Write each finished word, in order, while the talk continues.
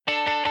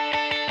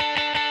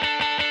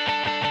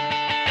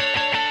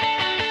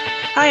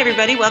Hi,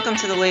 everybody. Welcome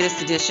to the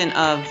latest edition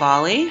of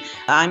Volley.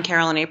 I'm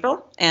Carolyn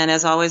April, and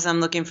as always, I'm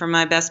looking for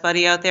my best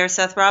buddy out there,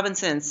 Seth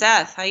Robinson.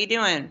 Seth, how you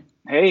doing?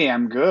 Hey,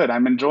 I'm good.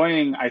 I'm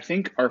enjoying, I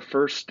think, our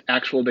first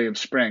actual day of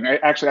spring.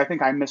 I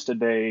think I missed a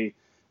day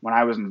when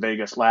I was in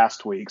Vegas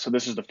last week. So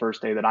this is the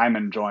first day that I'm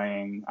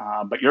enjoying.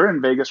 But you're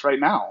in Vegas right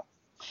now.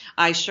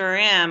 I sure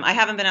am. I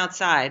haven't been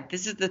outside.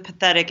 This is the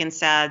pathetic and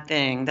sad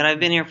thing that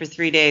I've been here for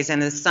 3 days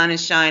and the sun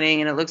is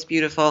shining and it looks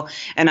beautiful.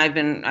 And I've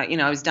been,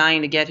 I was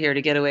dying to get here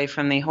to get away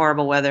from the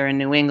horrible weather in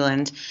New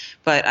England,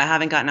 but I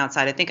haven't gotten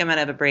outside. I think I might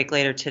have a break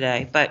later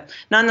today. But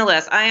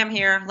nonetheless, I am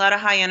here. A lot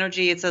of high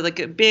energy. It's like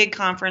a big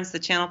conference, the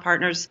Channel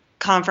Partners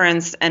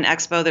Conference and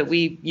Expo that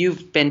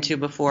you've been to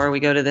before. We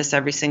go to this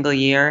every single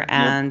year,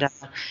 and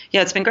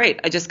yeah, it's been great.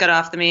 I just got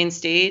off the main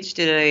stage,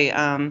 did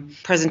a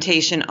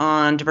presentation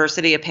on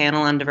diversity, a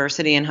panel on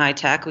diversity in high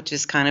tech, which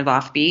is kind of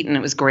offbeat, and it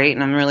was great.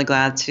 And I'm really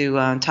glad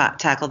to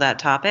tackle that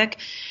topic.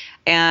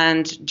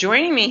 And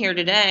joining me here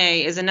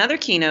today is another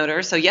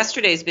keynoter. So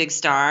yesterday's big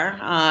star,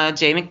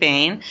 Jay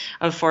McBain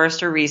of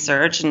Forrester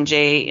Research. And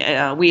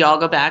Jay, we all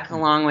go back a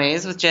long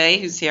ways with Jay,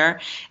 who's here.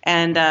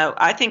 And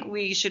I think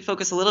we should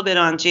focus a little bit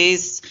on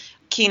Jay's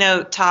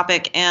keynote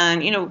topic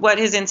and, what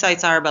his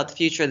insights are about the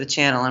future of the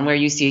channel and where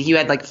you see. You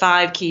had like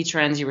 5 key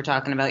trends you were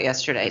talking about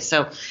yesterday.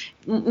 So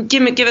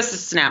give us a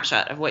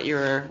snapshot of what you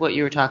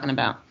were talking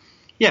about.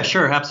 Yeah,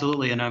 sure,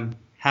 absolutely. And I'm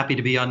happy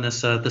to be on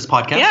this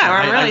podcast. Yeah,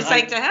 I'm really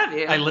psyched to have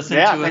you. I listen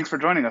to it. Thanks for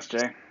joining us,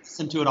 Jay.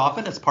 Listen to it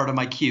often. It's part of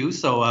my queue,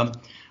 so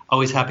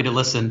always happy to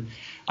listen.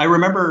 I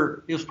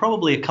remember it was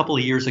probably a couple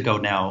of years ago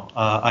now.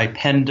 I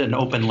penned an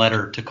open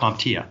letter to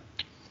CompTIA,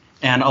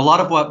 and a lot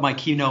of what my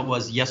keynote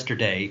was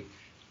yesterday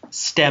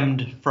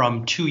stemmed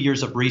from 2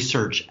 years of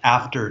research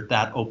after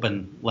that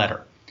open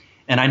letter.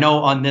 And I know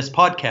on this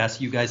podcast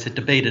you guys had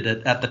debated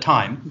it at the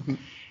time. Mm-hmm.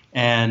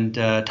 And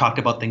talked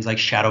about things like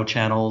shadow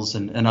channels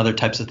and other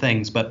types of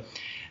things. But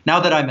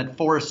now that I'm at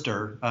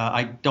Forrester,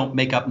 I don't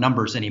make up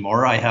numbers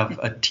anymore. I have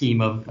a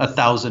team of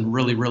 1,000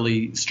 really,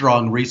 really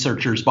strong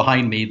researchers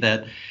behind me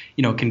that,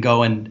 can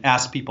go and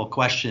ask people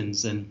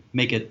questions and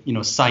make it,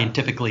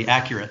 scientifically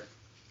accurate.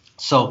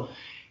 So,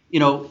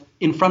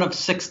 in front of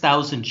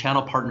 6,000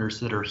 channel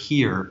partners that are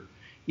here,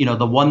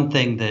 the one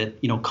thing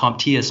that,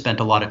 CompTIA spent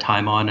a lot of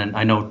time on, and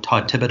I know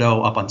Todd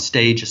Thibodeau up on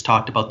stage has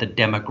talked about the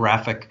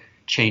demographic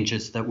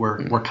changes that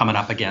we're coming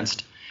up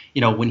against.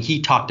 When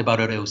he talked about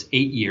it, it was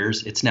 8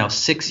 years. It's now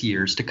 6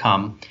 years to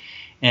come.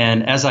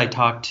 And as I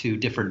talk to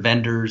different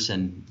vendors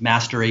and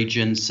master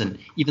agents and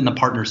even the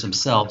partners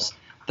themselves,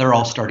 they're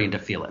all starting to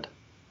feel it.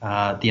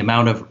 The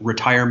amount of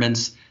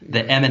retirements,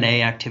 the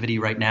M&A activity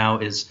right now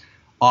is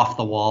off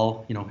the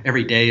wall.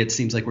 Every day it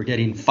seems like we're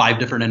getting 5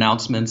 different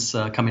announcements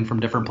coming from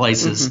different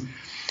places. Mm-hmm.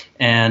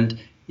 And,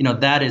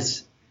 that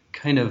is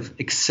kind of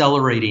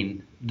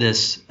accelerating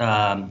this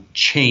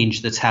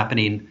change that's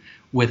happening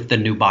with the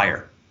new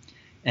buyer.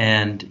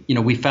 And,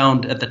 we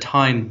found at the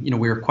time,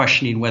 we were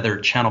questioning whether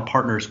channel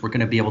partners were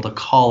going to be able to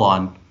call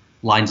on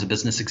lines of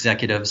business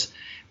executives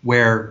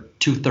where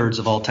 2/3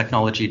 of all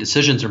technology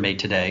decisions are made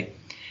today.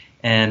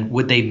 And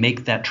would they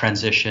make that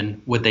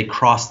transition? Would they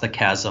cross the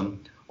chasm?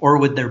 Or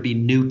would there be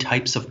new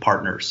types of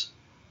partners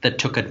that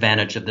took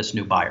advantage of this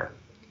new buyer?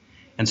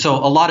 And so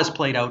a lot has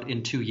played out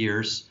in 2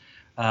 years,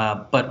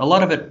 but a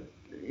lot of it,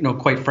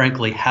 quite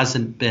frankly,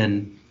 hasn't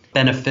been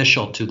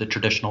beneficial to the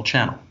traditional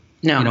channel.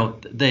 No.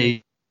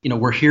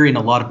 We're hearing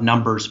a lot of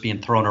numbers being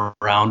thrown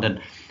around,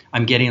 and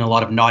I'm getting a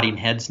lot of nodding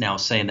heads now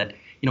saying that,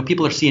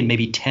 people are seeing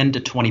maybe 10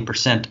 to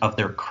 20% of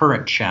their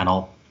current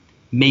channel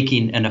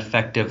making an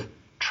effective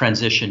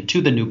transition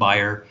to the new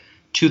buyer,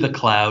 to the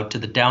cloud, to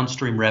the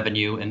downstream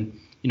revenue, and,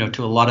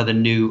 to a lot of the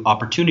new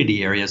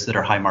opportunity areas that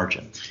are high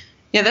margin.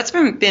 Yeah, that's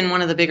been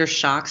one of the bigger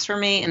shocks for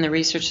me in the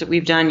research that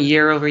we've done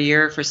year over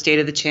year for State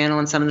of the Channel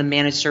and some of the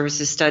managed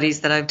services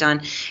studies that I've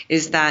done,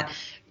 is that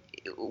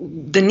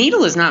the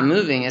needle is not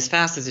moving as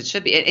fast as it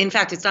should be. In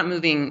fact, it's not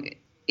moving.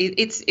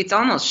 It's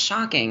almost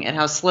shocking at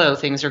how slow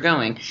things are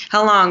going.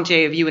 How long,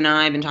 Jay, have you and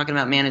I been talking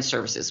about managed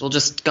services? We'll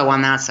just go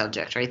on that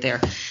subject right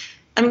there.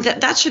 I mean,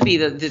 that should be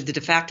the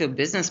de facto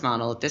business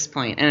model at this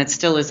point, and it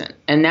still isn't.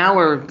 And now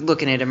we're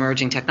looking at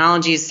emerging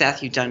technologies.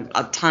 Seth, you've done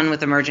a ton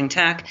with emerging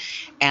tech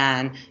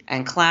and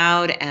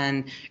cloud,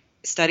 and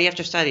study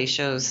after study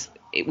shows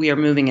we are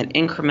moving at an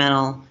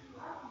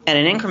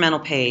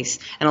incremental pace,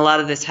 and a lot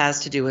of this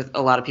has to do with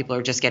a lot of people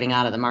are just getting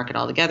out of the market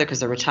altogether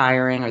because they're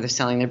retiring or they're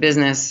selling their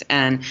business,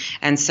 and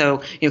so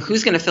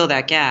who's going to fill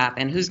that gap,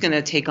 and who's going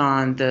to take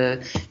on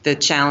the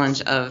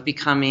challenge of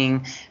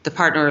becoming the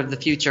partner of the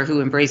future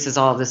who embraces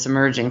all of this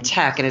emerging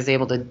tech and is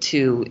able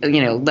to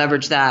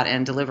leverage that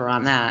and deliver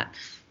on that.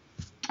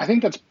 I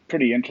think that's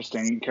pretty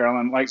interesting,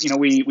 Carolyn.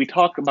 We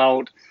talk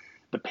about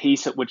the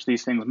pace at which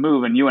these things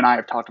move, and you and I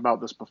have talked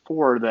about this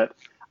before, that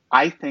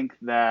I think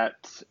that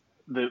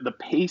the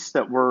pace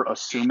that we're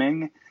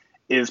assuming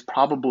is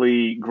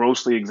probably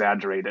grossly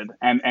exaggerated.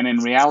 And in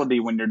reality,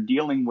 when you're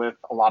dealing with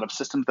a lot of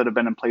systems that have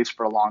been in place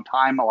for a long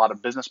time, a lot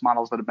of business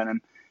models that have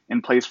been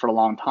in place for a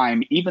long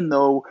time, even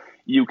though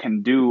you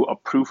can do a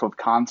proof of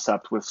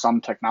concept with some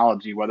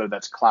technology, whether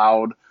that's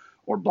cloud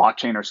or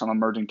blockchain or some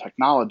emerging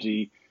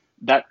technology,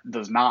 that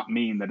does not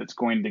mean that it's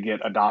going to get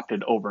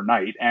adopted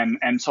overnight.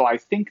 And so I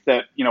think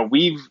that,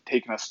 we've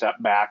taken a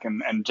step back,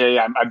 and Jay,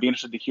 I'd be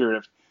interested to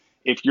hear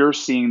if you're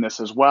seeing this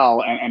as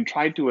well, and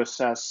tried to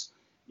assess,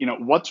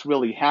 what's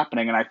really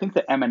happening. And I think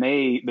the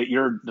M&A that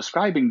you're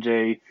describing,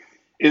 Jay,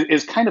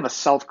 is kind of a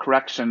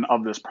self-correction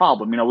of this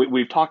problem.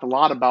 We've talked a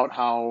lot about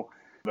how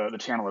the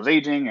channel is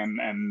aging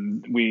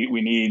and we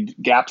need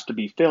gaps to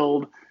be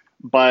filled,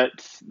 but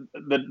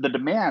the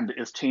demand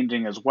is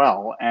changing as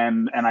well.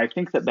 And I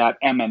think that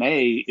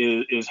M&A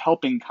is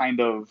helping kind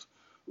of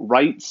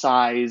right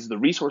size the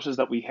resources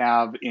that we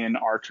have in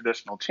our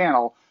traditional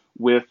channel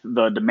with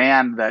the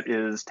demand that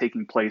is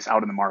taking place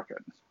out in the market.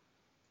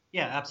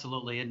 Yeah,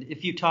 absolutely. And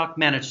if you talk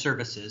managed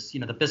services,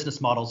 the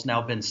business model's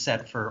now been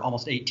set for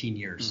almost 18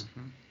 years.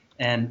 Mm-hmm.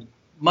 And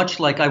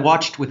much like I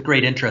watched with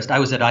great interest, I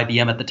was at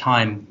IBM at the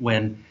time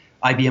when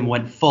IBM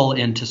went full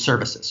into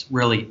services,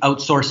 really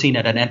outsourcing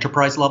at an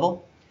enterprise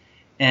level.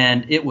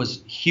 And it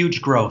was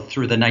huge growth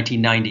through the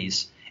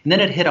 1990s. And then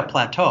it hit a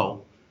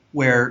plateau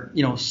where,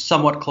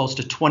 somewhat close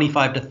to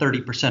 25 to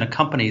 30% of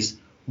companies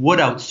would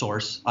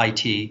outsource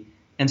IT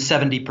and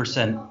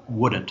 70%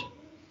 wouldn't.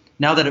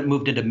 Now that it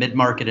moved into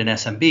mid-market and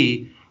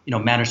SMB,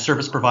 managed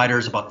service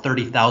providers, about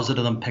 30,000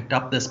 of them picked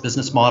up this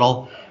business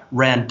model,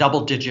 ran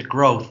double-digit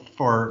growth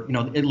for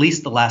at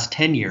least the last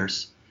 10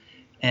 years,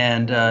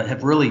 and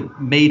have really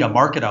made a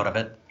market out of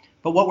it.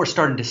 But what we're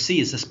starting to see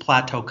is this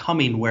plateau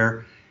coming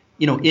where,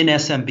 in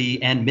SMB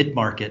and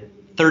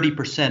mid-market,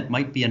 30%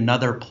 might be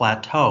another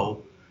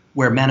plateau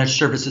where managed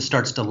services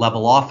starts to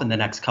level off in the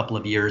next couple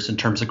of years in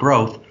terms of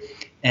growth.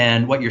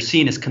 And what you're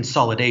seeing is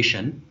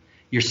consolidation.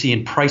 You're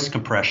seeing price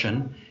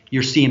compression.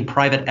 You're seeing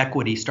private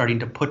equity starting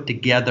to put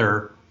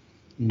together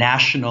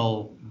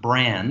national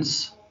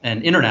brands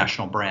and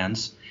international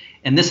brands.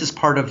 And this is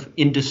part of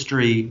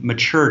industry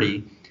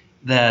maturity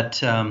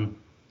that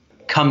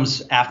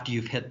comes after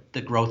you've hit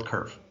the growth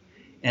curve.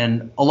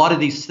 And a lot of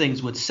these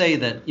things would say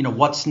that,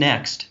 what's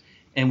next?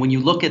 And when you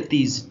look at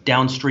these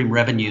downstream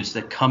revenues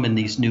that come in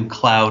these new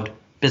cloud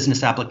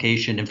business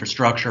application,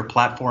 infrastructure,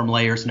 platform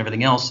layers, and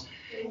everything else,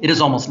 it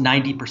is almost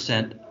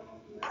 90%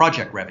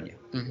 project revenue.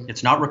 Mm-hmm.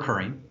 It's not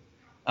recurring.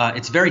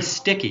 It's very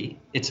sticky.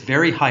 It's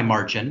very high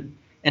margin,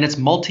 and it's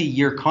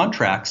multi-year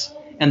contracts.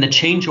 And the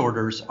change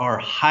orders are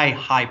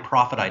high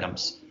profit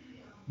items.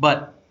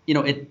 But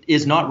it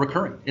is not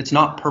recurring. It's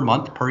not per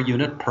month, per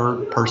unit,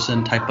 per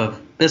person type of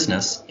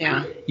business.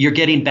 Yeah. You're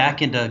getting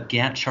back into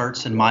Gantt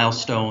charts and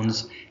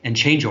milestones and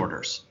change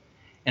orders.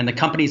 And the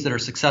companies that are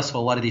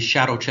successful, a lot of these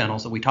shadow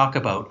channels that we talk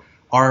about,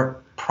 are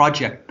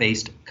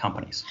project-based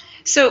companies.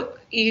 So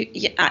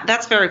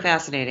that's very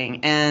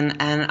fascinating. And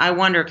I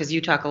wonder, because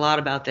you talk a lot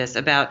about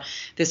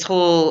this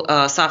whole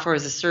software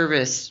as a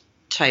service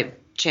type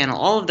channel,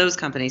 all of those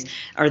companies,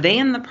 are they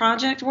in the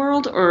project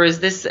world, or is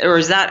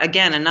that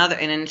again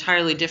an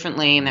entirely different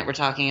lane that we're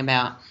talking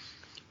about?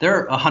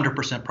 They're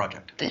 100%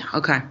 project. Yeah,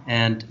 okay.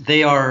 And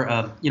they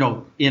are,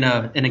 in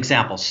an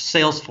example,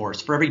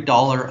 Salesforce, for every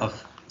dollar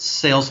of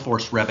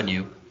Salesforce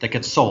revenue that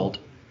gets sold,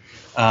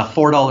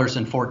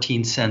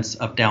 $4.14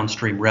 of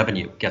downstream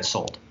revenue gets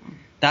sold.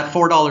 That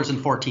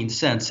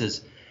 $4.14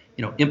 is,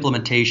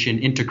 implementation,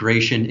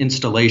 integration,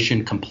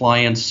 installation,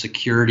 compliance,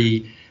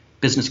 security,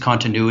 business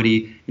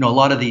continuity, a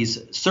lot of these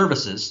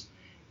services.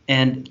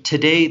 And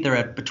today they're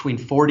at between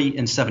 40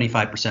 and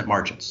 75%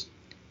 margins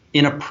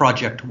in a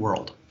project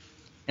world.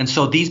 And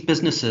so these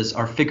businesses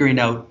are figuring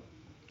out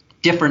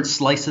different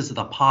slices of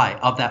the pie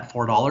of that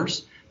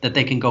 $4 that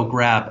they can go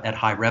grab at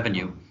high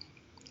revenue.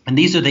 And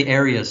these are the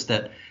areas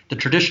that the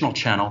traditional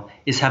channel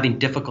is having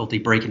difficulty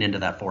breaking into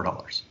that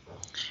 $4.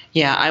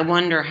 Yeah, I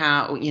wonder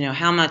how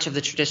much of the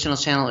traditional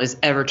channel is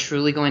ever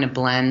truly going to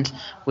blend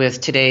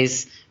with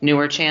today's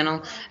newer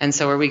channel. And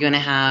so are we going to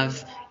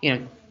have,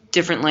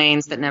 different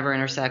lanes that never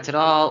intersect at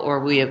all, or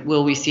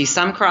will we see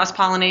some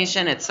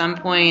cross-pollination at some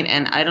point?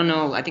 And I don't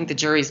know, I think the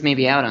jury's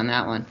maybe out on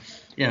that one.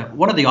 Yeah,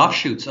 one of the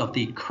offshoots of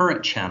the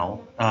current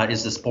channel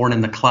is this born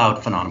in the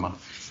cloud phenomenon.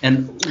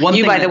 And one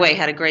you, thing by the way,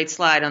 had a great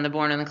slide on the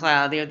born in the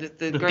cloud. The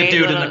great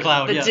dude in the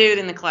cloud. The dude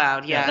in the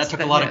cloud, yes. Yeah, that took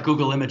a lot of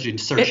Google imaging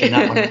searching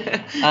that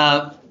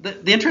one.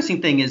 The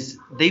interesting thing is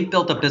they've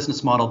built a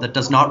business model that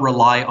does not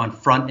rely on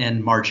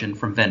front-end margin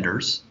from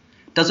vendors,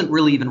 doesn't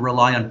really even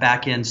rely on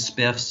back-end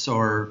spiffs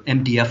or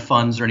MDF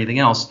funds or anything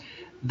else.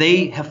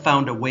 They have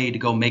found a way to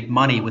go make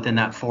money within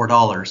that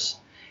 $4,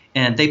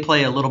 and they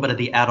play a little bit of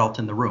the adult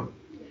in the room.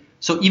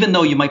 So even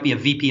though you might be a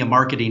VP of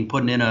marketing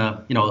putting in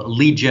a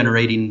lead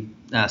generating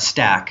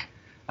stack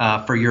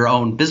for your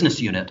own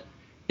business unit,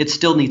 it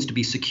still needs to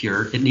be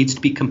secure. It needs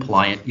to be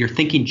compliant. You're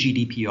thinking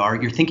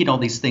GDPR. You're thinking all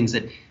these things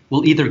that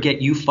will either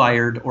get you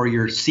fired or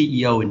your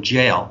CEO in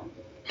jail.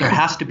 There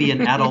has to be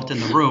an adult in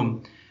the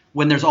room.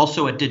 When there's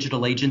also a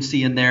digital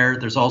agency in there,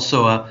 there's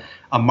also a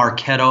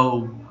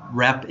Marketo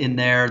rep in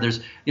there.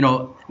 There's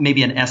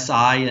maybe an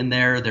SI in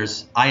there.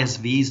 There's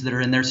ISVs that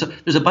are in there. So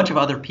there's a bunch of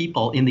other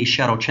people in these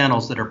shadow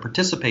channels that are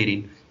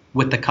participating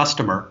with the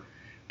customer.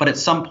 But at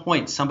some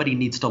point, somebody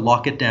needs to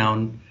lock it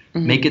down,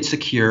 make it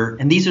secure.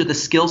 And these are the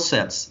skill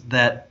sets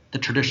that the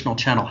traditional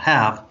channel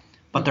have,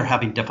 but they're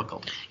having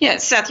difficulty. Yeah,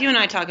 Seth, you and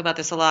I talk about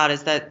this a lot,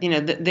 is that,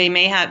 they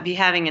may be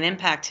having an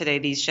impact today,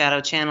 these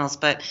shadow channels,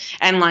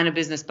 and line of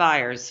business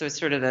buyers. So it's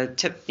sort of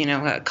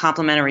a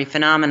complementary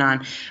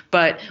phenomenon.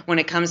 But when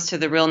it comes to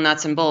the real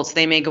nuts and bolts,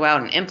 they may go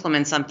out and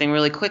implement something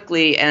really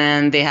quickly,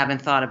 and they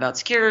haven't thought about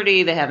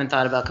security, they haven't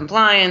thought about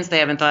compliance, they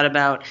haven't thought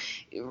about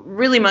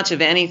really much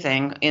of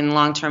anything in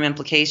long-term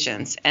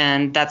implications.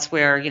 And that's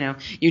where,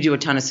 you do a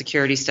ton of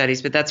security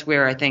studies, but that's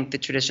where I think the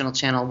traditional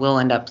channel will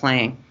end up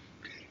playing.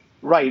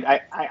 Right.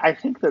 I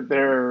think that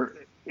there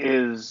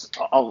is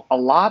a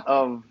lot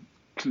of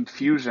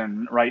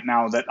confusion right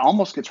now that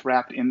almost gets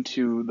wrapped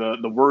into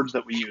the words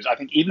that we use. I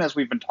think even as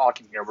we've been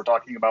talking here, we're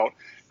talking about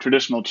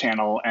traditional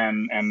channel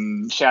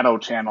and shadow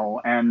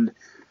channel, and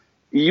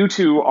you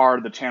two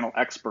are the channel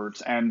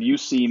experts and you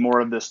see more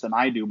of this than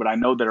I do, but I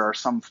know there are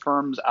some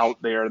firms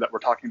out there that we're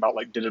talking about,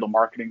 like digital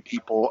marketing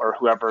people or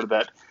whoever,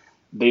 that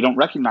they don't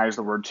recognize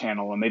the word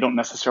channel and they don't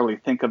necessarily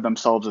think of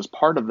themselves as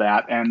part of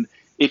that. And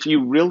if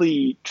you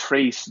really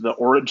trace the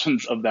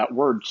origins of that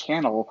word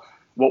channel,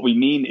 what we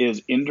mean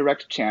is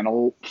indirect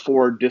channel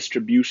for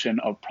distribution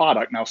of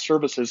product. Now,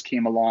 services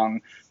came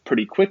along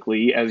pretty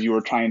quickly as you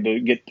were trying to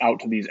get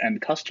out to these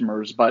end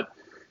customers, but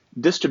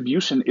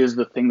distribution is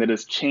the thing that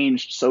has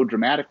changed so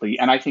dramatically.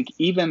 And I think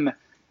even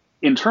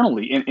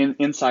internally,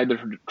 inside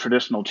the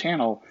traditional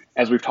channel,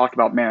 as we've talked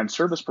about managed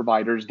service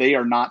providers, they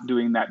are not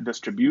doing that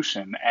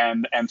distribution.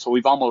 And so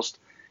we've almost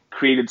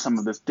created some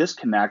of this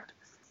disconnect.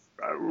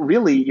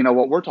 Really,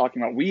 what we're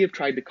talking about, we have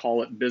tried to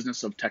call it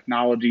business of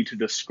technology to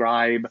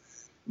describe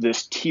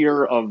this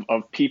tier of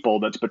people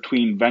that's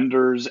between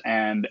vendors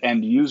and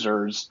end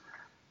users.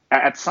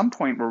 At some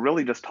point, we're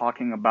really just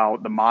talking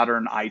about the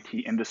modern IT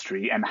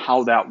industry and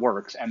how that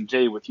works. And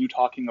Jay, with you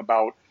talking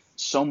about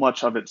so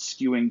much of it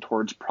skewing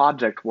towards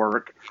project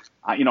work,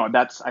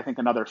 that's, I think,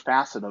 another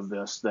facet of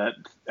this, that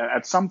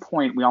at some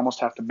point we almost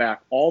have to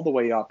back all the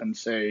way up and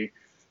say,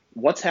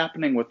 what's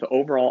happening with the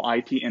overall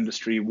IT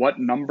industry? What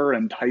number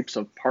and types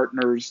of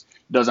partners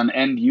does an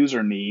end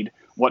user need?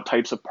 What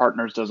types of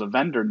partners does a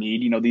vendor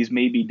need? These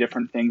may be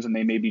different things and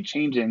they may be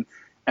changing.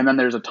 And then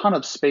there's a ton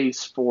of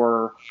space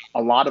for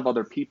a lot of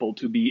other people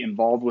to be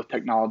involved with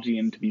technology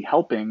and to be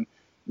helping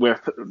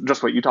with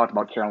just what you talked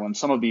about, Carolyn,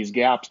 some of these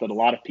gaps that a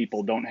lot of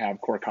people don't have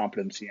core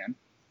competency in.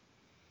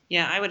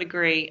 Yeah, I would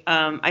agree.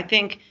 I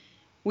think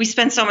we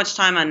spend so much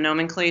time on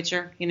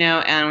nomenclature,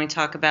 and we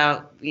talk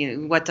about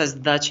what does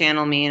the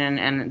channel mean.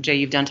 And Jay,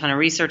 you've done a ton of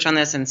research on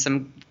this and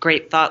some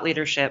great thought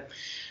leadership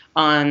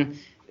on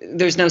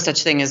there's no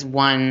such thing as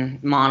one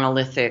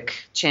monolithic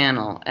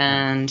channel.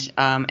 And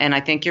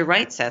I think you're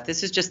right, Seth.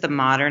 This is just the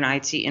modern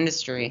IT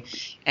industry.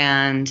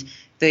 And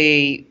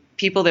the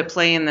people that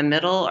play in the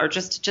middle are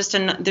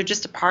they're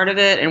just a part of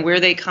it. And where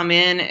they come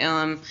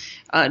in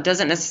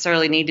doesn't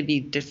necessarily need to be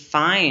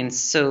defined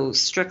so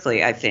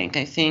strictly, I think.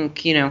 I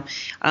think,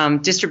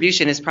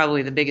 distribution is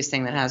probably the biggest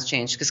thing that has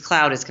changed, because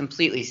cloud is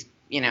completely,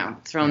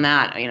 thrown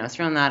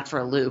that for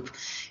a loop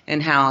in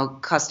how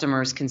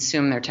customers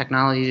consume their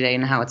technology today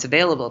and how it's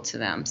available to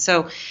them.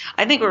 So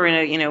I think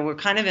we're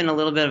kind of in a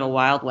little bit of a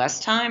Wild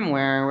West time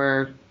where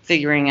we're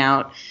figuring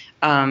out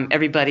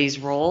everybody's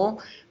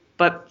role.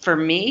 But for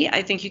me,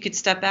 I think you could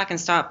step back and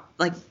stop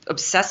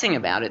obsessing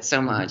about it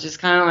so much. It's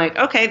kind of like,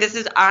 okay,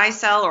 I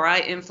sell or I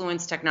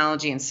influence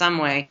technology in some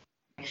way.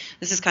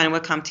 This is kind of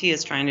what CompTIA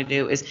is trying to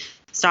do, is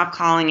stop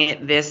calling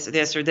it this,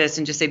 or this,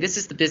 and just say, this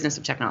is the business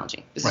of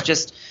technology. This is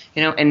just,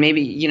 and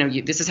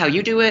maybe, this is how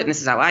you do it and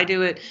this is how I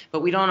do it,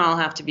 but we don't all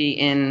have to be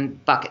in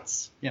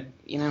buckets.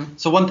 Yeah.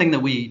 So one thing that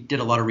we did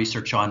a lot of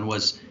research on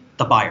was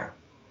the buyer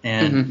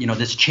and,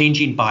 this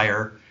changing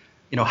buyer.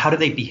 How do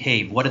they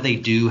behave? What do they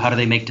do? How do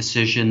they make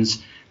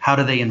decisions? How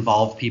do they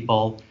involve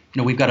people?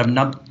 We've got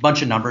a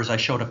bunch of numbers. I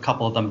showed a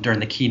couple of them during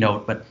the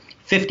keynote, but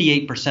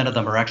 58% of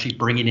them are actually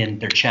bringing in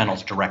their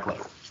channels directly.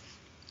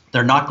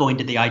 They're not going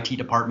to the IT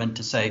department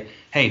to say,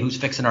 hey, who's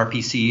fixing our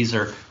PCs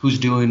or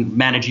who's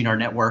managing our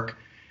network?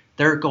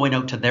 They're going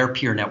out to their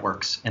peer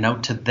networks and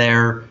out to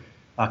their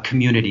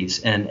communities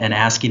and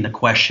asking the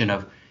question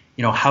of,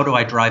 how do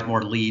I drive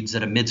more leads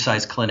at a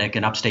mid-sized clinic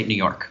in upstate New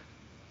York?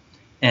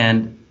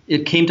 And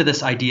it came to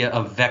this idea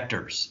of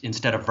vectors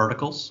instead of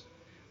verticals,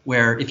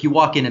 where if you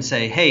walk in and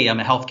say, hey, I'm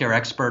a healthcare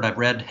expert, I've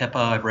read HIPAA,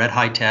 I've read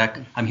high tech,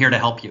 I'm here to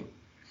help you.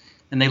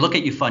 And they look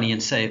at you funny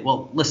and say,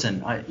 well,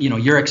 listen,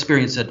 your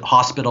experience at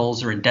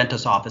hospitals or in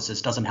dentist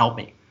offices doesn't help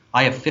me.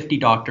 I have 50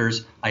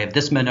 doctors, I have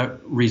this many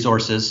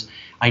resources,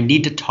 I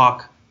need to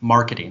talk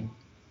marketing.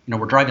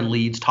 We're driving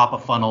leads, top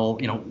of funnel,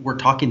 we're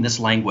talking this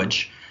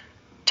language.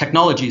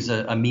 Technology is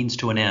a means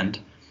to an end.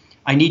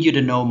 I need you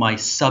to know my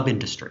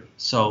sub-industry.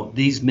 So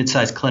these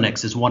mid-sized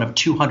clinics is one of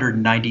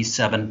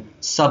 297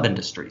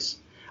 sub-industries.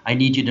 I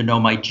need you to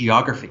know my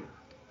geography,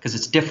 because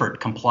it's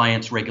different,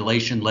 compliance,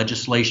 regulation,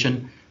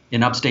 legislation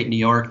in upstate New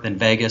York than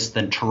Vegas,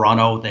 than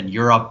Toronto, than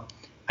Europe.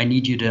 I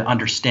need you to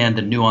understand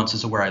the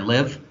nuances of where I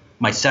live,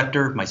 my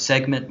sector, my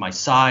segment, my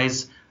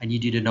size. I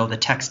need you to know the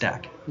tech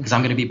stack, because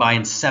I'm going to be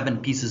buying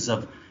 7 pieces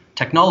of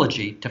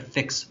technology to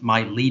fix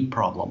my lead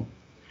problem.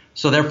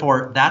 So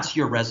therefore, that's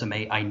your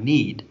resume I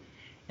need.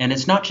 And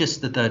it's not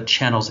just that the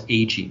channel's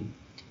aging,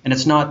 and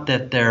it's not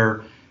that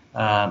they're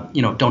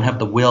don't have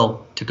the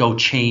will to go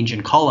change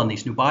and call on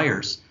these new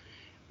buyers.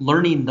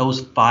 Learning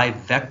those 5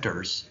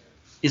 vectors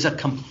is a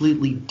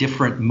completely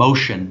different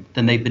motion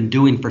than they've been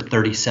doing for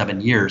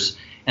 37 years.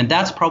 And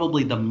that's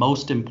probably the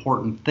most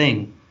important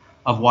thing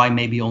of why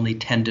maybe only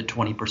 10 to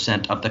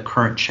 20% of the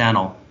current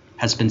channel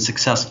has been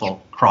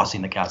successful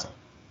crossing the chasm.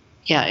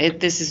 Yeah,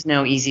 this is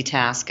no easy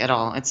task at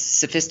all. It's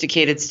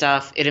sophisticated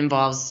stuff. It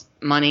involves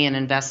money and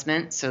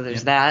investment, so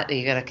there's that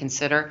you got to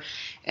consider.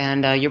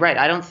 And you're right.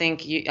 I don't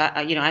think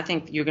I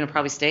think you're going to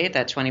probably stay at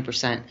that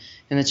 20%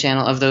 in the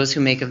channel of those who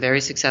make a very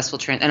successful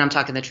and I'm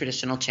talking the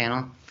traditional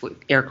channel,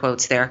 air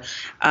quotes there,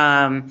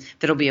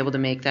 that'll be able to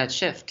make that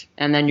shift.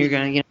 And then you're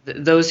going to,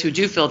 those who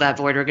do fill that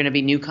void are going to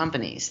be new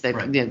companies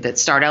that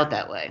start out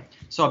that way.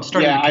 So I'm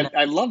starting. Yeah,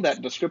 I love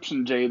that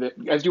description, Jay. That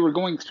as you were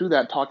going through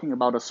that, talking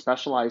about a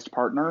specialized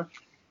partner,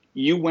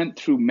 you went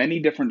through many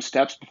different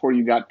steps before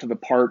you got to the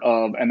part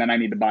of, and then I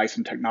need to buy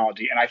some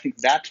technology. And I think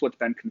that's what's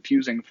been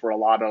confusing for a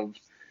lot of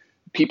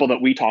people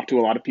that we talk to,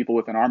 a lot of people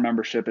within our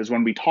membership, is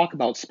when we talk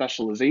about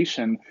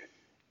specialization,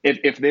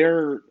 if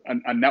they're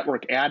a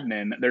network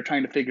admin, they're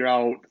trying to figure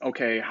out,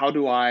 okay, how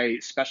do I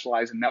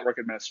specialize in network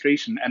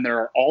administration? And there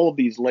are all of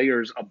these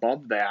layers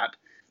above that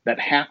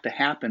have to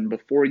happen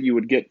before you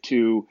would get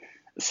to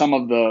some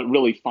of the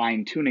really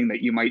fine tuning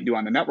that you might do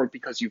on the network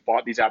because you've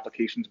bought these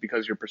applications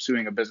because you're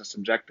pursuing a business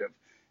objective.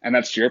 And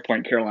that's to your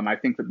point, Carolyn. I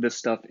think that this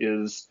stuff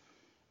is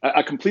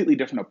a completely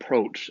different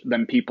approach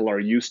than people are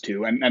used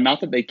to. And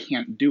not that they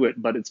can't do it,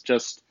 but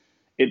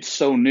it's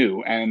so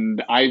new.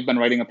 And I've been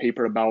writing a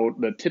paper about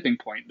the tipping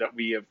point that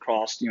we have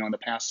crossed, in the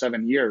past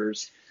 7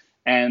 years.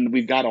 And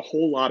we've got a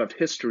whole lot of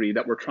history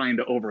that we're trying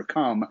to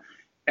overcome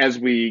as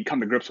we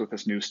come to grips with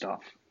this new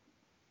stuff.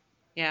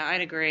 Yeah,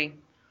 I'd agree.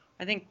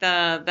 I think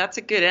that's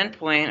a good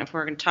endpoint if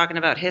we're talking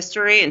about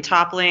history and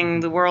toppling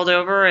the world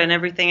over and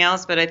everything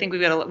else. But I think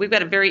we've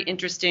got a very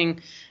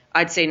interesting,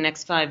 I'd say,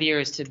 next 5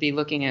 years to be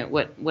looking at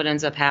what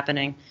ends up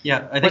happening.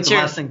 Yeah, I think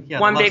last thing.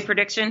 Yeah, big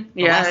prediction.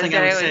 The last thing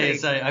I would say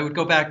is I would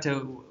go back to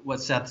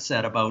what Seth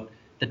said about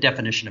the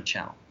definition of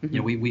channel.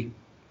 Mm-hmm. We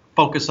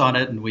focus on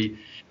it and we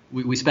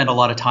spend a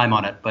lot of time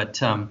on it, but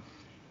Todd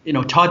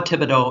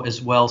Thibodeau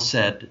as well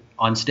said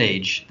on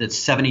stage that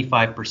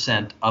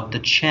 75% of the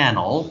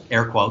channel,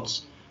 air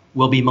quotes,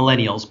 will be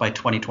millennials by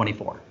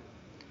 2024.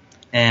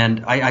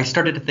 And I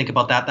started to think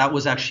about that. That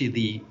was actually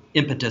the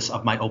impetus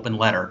of my open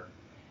letter,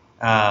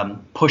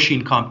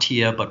 pushing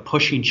CompTIA, but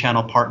pushing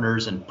channel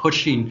partners and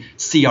pushing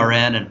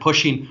CRN and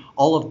pushing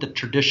all of the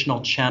traditional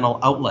channel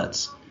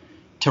outlets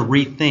to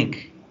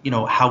rethink,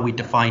 how we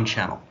define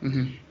channel.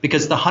 Mm-hmm.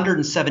 Because the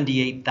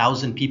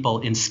 178,000 people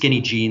in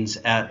skinny jeans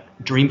at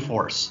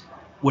Dreamforce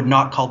would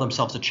not call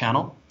themselves a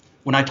channel.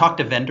 When I talk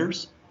to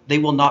vendors, they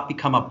will not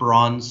become a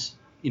bronze,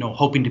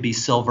 hoping to be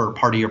silver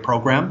part of your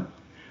program.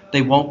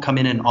 They won't come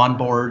in and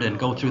onboard and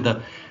go through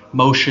the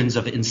motions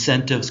of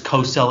incentives,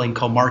 co-selling,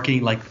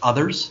 co-marketing like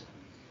others.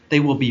 They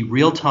will be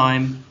real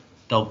time.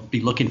 They'll be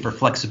looking for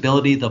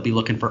flexibility. They'll be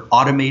looking for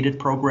automated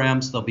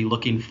programs. They'll be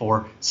looking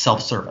for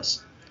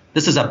self-service.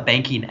 This is a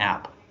banking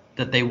app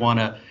that they want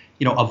to,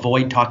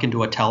 avoid talking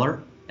to a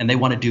teller, and they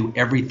want to do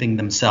everything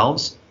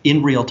themselves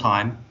in real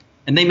time.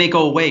 And they may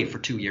go away for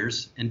 2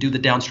 years and do the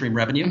downstream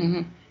revenue,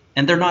 mm-hmm.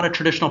 and they're not a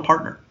traditional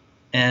partner.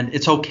 And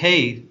it's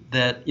okay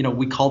that,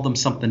 we call them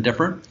something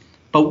different,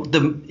 but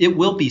it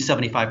will be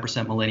 75%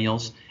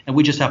 millennials, and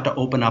we just have to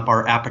open up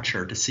our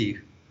aperture to see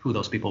who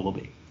those people will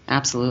be.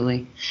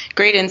 Absolutely.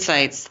 Great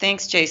insights.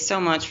 Thanks, Jay,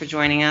 so much for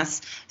joining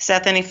us.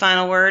 Seth, any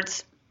final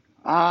words?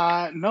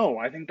 No,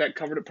 I think that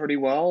covered it pretty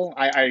well.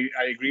 I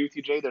agree with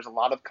you, Jay. There's a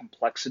lot of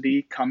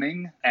complexity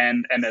coming,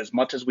 and as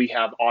much as we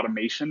have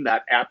automation,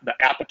 the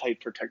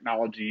appetite for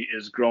technology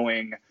is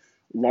growing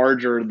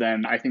larger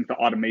than I think the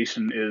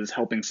automation is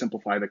helping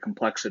simplify the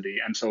complexity.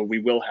 And so we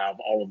will have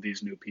all of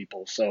these new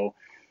people. So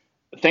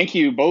thank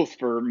you both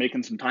for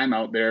making some time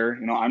out there.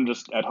 I'm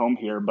just at home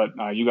here, but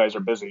you guys are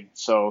busy.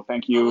 So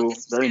thank you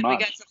very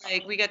much.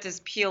 We got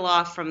to peel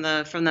off from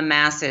the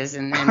masses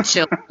and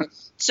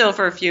chill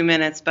for a few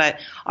minutes. But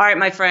all right,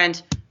 my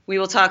friend, we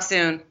will talk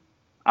soon.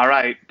 All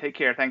right. Take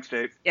care. Thanks,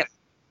 Dave. Yep.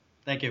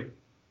 Thank you.